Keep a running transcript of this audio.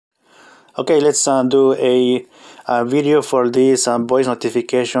Okay, let's do a video for this voice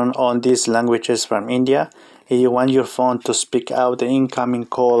notification on these languages from India. If you want your phone to speak out the incoming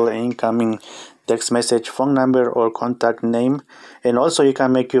call, incoming text message, phone number or contact name, and also you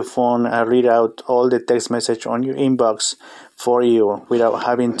can make your phone read out all the text message on your inbox for you without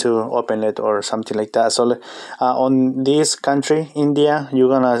having to open it or something like that. So on this country, India, we're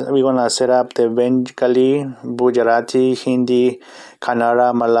gonna set up the Bengali, Gujarati, Hindi,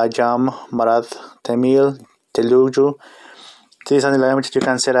 Kannada, Malayalam, Marathi, Tamil, Telugu. These are the languages you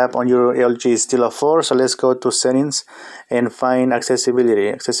can set up on your LG Stilo 4. So let's go to settings and find accessibility.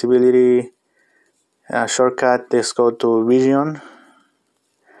 Accessibility shortcut, let's go to vision.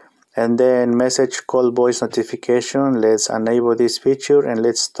 And then message call voice notification. Let's enable this feature and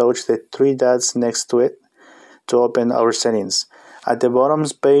let's touch the three dots next to it to open our settings. At the bottom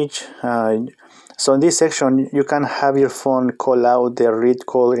page, so in this section, you can have your phone call out the read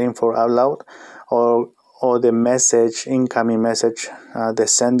call info out loud or the message, incoming message, the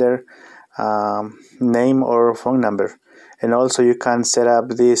sender name or phone number. And also you can set up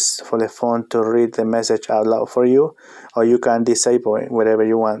this for the phone to read the message out loud for you, or you can disable it, whatever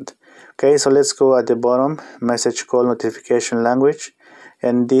you want. Okay, so let's go at the bottom, message call notification language.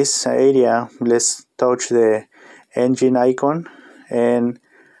 And this area, let's touch the engine icon and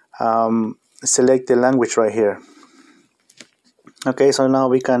select the language right here. Okay, so now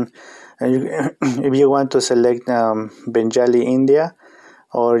we can, if you want to select Bengali India,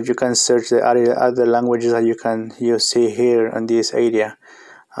 or you can search the other languages that you see here in this area.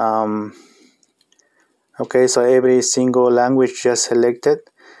 Okay, so every single language just selected.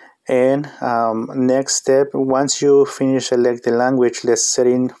 And next step, once you finish select the language, let's set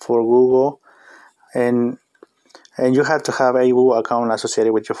in for Google, and you have to have a Google account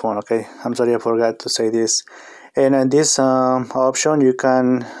associated with your phone. Okay, I'm sorry I forgot to say this. And in this option, you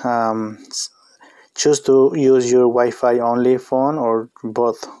can choose to use your Wi-Fi only phone or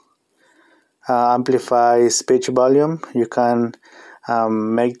both. Amplify speech volume. You can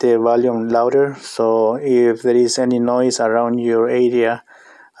make the volume louder, so if there is any noise around your area,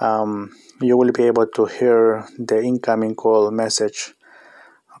 you will be able to hear the incoming call message.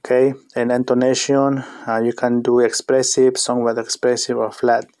 Okay, and intonation, you can do expressive, somewhat expressive, or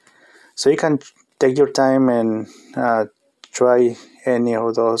flat. So you can take your time and try any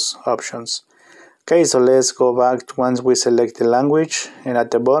of those options. Okay, so let's go back once we select the language, and at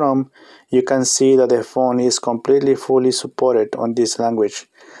the bottom you can see that the phone is completely fully supported on this language.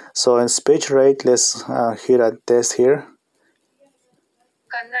 So in speech rate, let's hit a test here.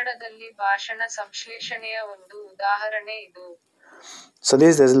 ಕನ್ನಡದಲ್ಲಿ ಭಾಷಣ ಸಂಶ್ಲೇಷಣೆಯ ಒಂದು ಉದಾಹರಣೆ ಇದು. So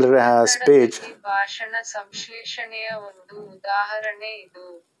this is speech. ಭಾಷಣ ಸಂಶ್ಲೇಷಣೆಯ ಒಂದು ಉದಾಹರಣೆ ಇದು.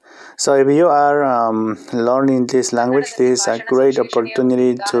 So if you are learning this language, this is a great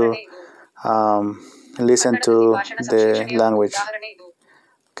opportunity to listen to the language.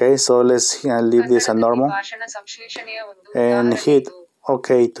 Okay, so let's leave this as normal and hit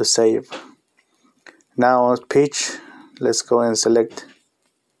OK to save. Now pitch, let's go and select.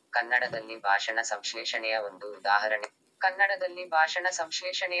 ಕನ್ನಡದಲ್ಲಿ ಭಾಷಣ ಸಂಶ್ಲೇಷಣೆಯ ಒಂದು ಉದಾಹರಣೆ. ಕನ್ನಡದಲ್ಲಿ ಭಾಷಣ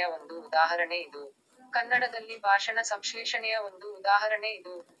ಸಂಶ್ಲೇಷಣೆಯ ಒಂದು ಉದಾಹರಣೆ ಇದು. ಕನ್ನಡದಲ್ಲಿ ಭಾಷಣ ಸಂಶ್ಲೇಷಣೆಯ ಒಂದು ಉದಾಹರಣೆ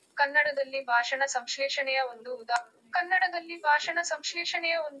ಇದು. ಕನ್ನಡದಲ್ಲಿ ಭಾಷಣ ಸಂಶ್ಲೇಷಣೆಯ ಒಂದು ಕನ್ನಡದಲ್ಲಿ ಭಾಷಣ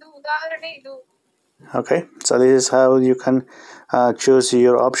ಸಂಶ್ಲೇಷಣೆಯ ಒಂದು ಉದಾಹರಣೆ ಇದು. Okay, so this is how you can choose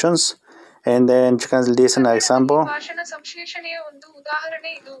your options, and then you can listen an example.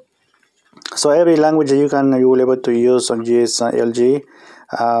 So every language you will be able to use on this LG.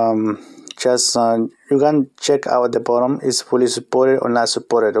 Just you can check out the bottom is fully supported or not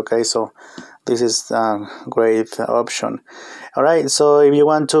supported. Okay, so this is a great option. All right, so if you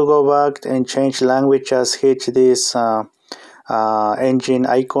want to go back and change language, just hit this engine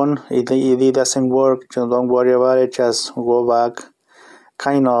icon. If it doesn't work, don't worry about it. Just go back,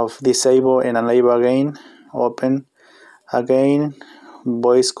 kind of disable and enable again. Open again,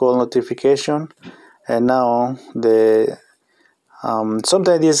 voice call notification, and now the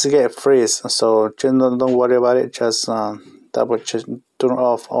sometimes this get freeze, so don't worry about it. Just double check, turn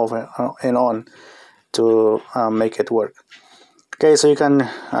off and on to make it work. Okay, so you can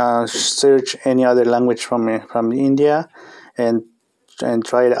search any other language from India and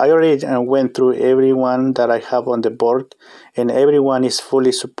try it. I already went through everyone that I have on the board, and everyone is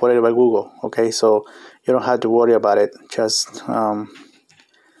fully supported by Google. Okay, so you don't have to worry about it. Just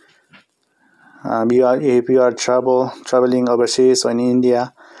if you are traveling overseas or in India,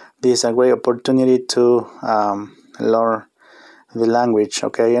 this is a great opportunity to learn the language.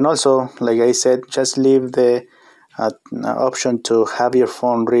 Okay, and also, like I said, just leave the option to have your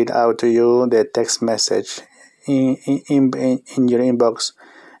phone read out to you the text message in your inbox,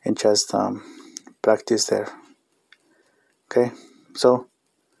 and just practice there. Okay, so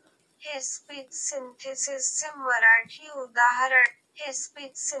hey speech सिंथेसिसचे Marathi उदाहरण. हे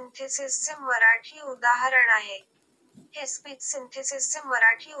speech सिंथेसिसचे Marathi उदाहरण आहे. हे speech सिंथेसिसचे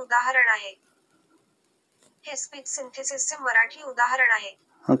Marathi उदाहरण आहे. हे speech सिंथेसिसचे Marathi उदाहरण आहे.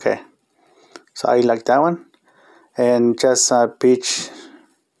 Okay, so I like that one, and just pitch.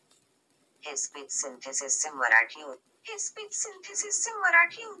 Hey speech सिंथेसिसचे Marathi. Hey speech सिंथेसिसचे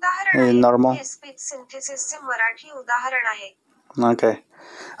Marathi उदाहरण आहे. Normal. हे speech सिंथेसिसचे Marathi उदाहरण आहे. Okay,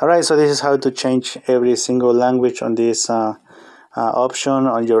 all right. So this is how to change every single language on this option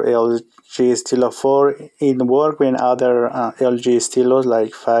on your LG Stilo 4. It work with other LG Stilos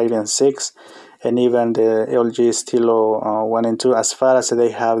like 5 and 6, and even the LG Stilo 1 and 2, as far as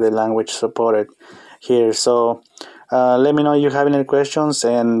they have the language supported here. So let me know if you have any questions,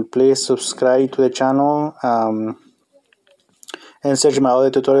 and please subscribe to the channel and search my other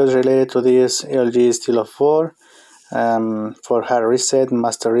tutorials related to this LG Stilo 4. For hard reset,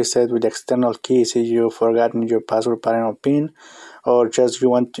 master reset with external keys if you forgotten your password, pattern, or pin, or just you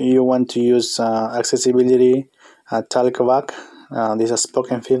want to use accessibility talkback. This is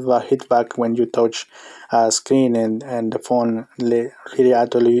spoken feedback when you touch a screen and the phone really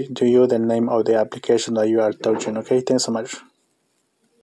to you the name of the application that you are touching. Okay, thanks so much.